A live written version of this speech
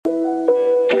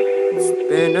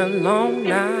been a long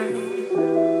night.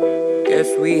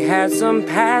 Guess we had some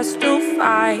past due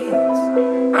fights.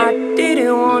 I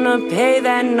didn't wanna pay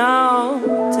that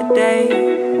note today.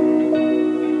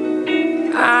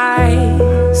 I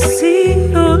see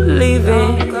you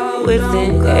leaving with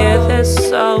an air that's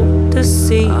so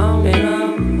deceiving.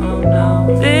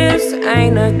 This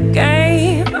ain't a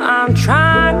game I'm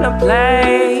trying to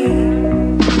play.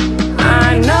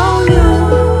 I know you,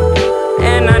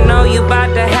 and I know you bout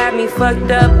to have me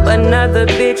fucked up. Another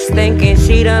bitch thinking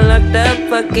she done looked up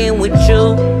fucking with you.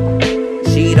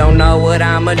 She don't know what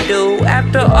I'ma do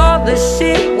after all the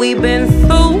shit we been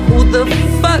through. Who the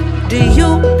fuck do you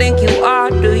think you are?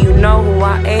 Do you know who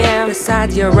I am?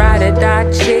 Besides your ride or die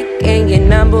chick and your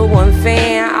 #1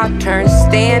 fan, I'll turn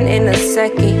Stan in a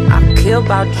second. I'll kill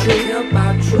about you.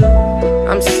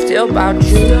 I'm still about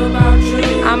you.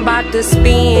 I'm about to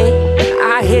spin.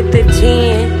 I hit the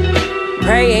 10.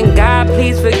 Praying God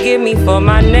please forgive me for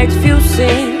my next few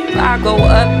sins. I go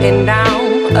up and down,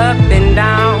 up and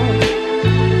down,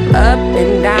 up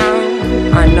and down.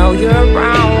 I know you're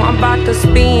around. I'm about to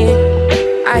spin.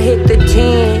 I hit the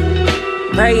 10.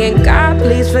 Praying God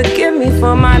please forgive me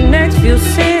for my next few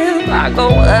sins. I go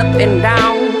up and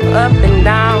down, up and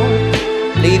down.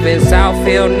 Leaving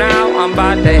Southfield now, I'm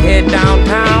about to head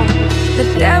downtown. The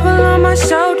devil on my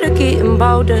shoulder getting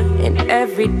bolder, and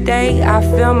every day I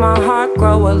feel my heart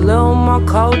grow a little more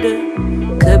colder.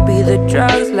 Could be the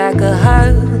drugs, lack a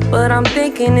hug, but I'm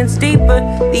thinking it's deeper.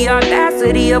 The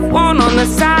audacity of one on the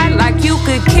side, like you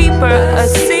could keep her a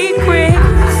secret.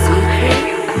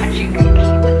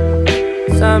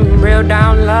 Something real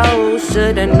down low.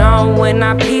 Should've known when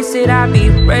I piece it, I'd be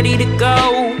ready to go.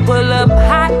 Pull up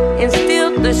hot and steal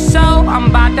the show. I'm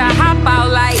about to hop out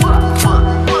like,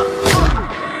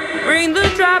 bring the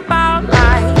dropout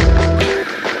light.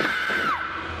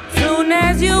 Soon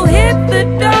as you hit the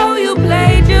door, you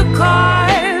played your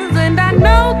cards, and I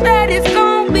know that it's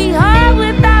gonna be hard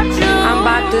without you. I'm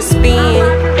about to spin.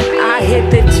 I hit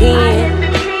the 10.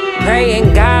 Praying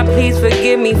God please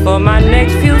forgive me for my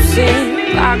next few sins.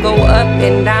 I go up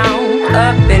and down,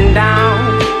 up and down,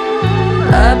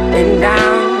 up and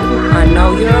down. I know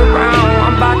you're around.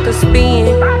 I'm about to spin.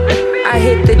 I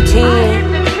hit the 10.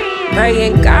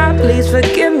 Praying God please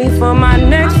forgive me for my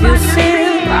next few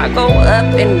sins. I go up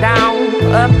and down,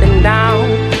 up and down.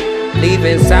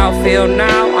 Leaving Southfield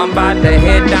now, I'm about to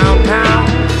head downtown.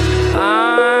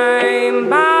 I'm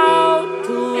about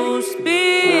to spin.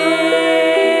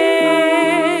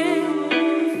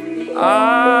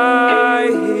 I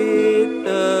hit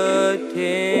the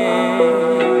 10.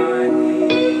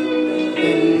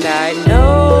 And I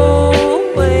know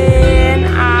when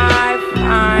I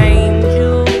find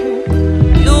you,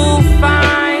 you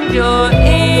find your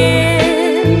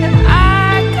end.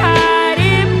 I got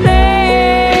it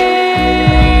planned.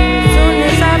 Soon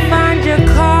as I find your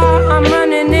car, I'm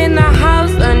running in the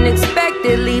house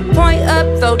unexpectedly. Point up,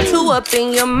 throw 2 up in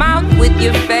your mouth with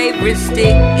your favorite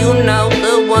stick. You know,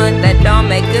 the one that don't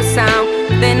make a sound.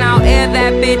 Then I'll air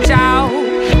that bitch out,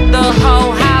 the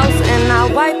whole house, and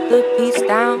I'll wipe the piece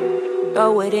down.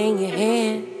 Throw it in your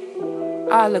hand,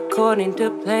 all according to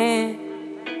plan,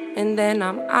 and then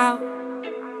I'm out.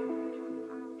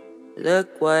 Look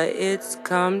what it's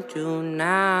come to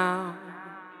now.